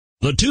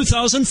The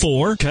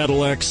 2004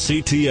 Cadillac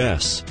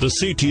CTS. The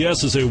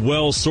CTS is a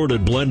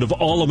well-sorted blend of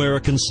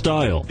all-American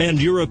style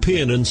and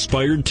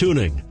European-inspired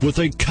tuning with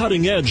a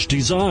cutting-edge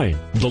design.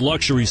 The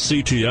luxury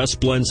CTS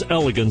blends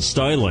elegant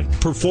styling,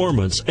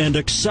 performance, and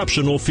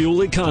exceptional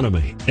fuel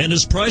economy and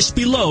is priced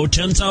below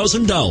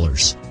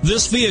 $10,000.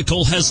 This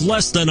vehicle has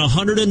less than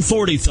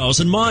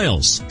 140,000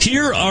 miles.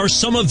 Here are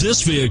some of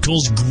this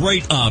vehicle's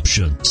great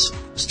options: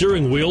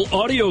 steering wheel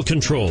audio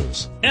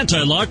controls,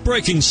 anti-lock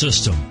braking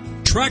system,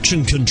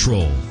 traction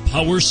control,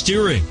 power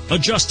steering,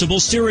 adjustable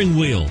steering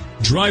wheel,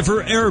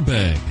 driver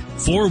airbag,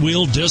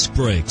 four-wheel disc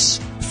brakes,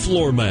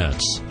 floor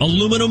mats,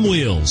 aluminum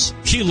wheels,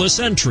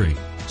 keyless entry.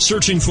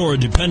 Searching for a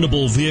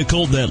dependable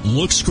vehicle that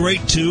looks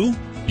great too?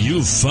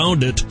 You've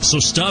found it, so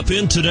stop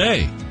in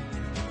today.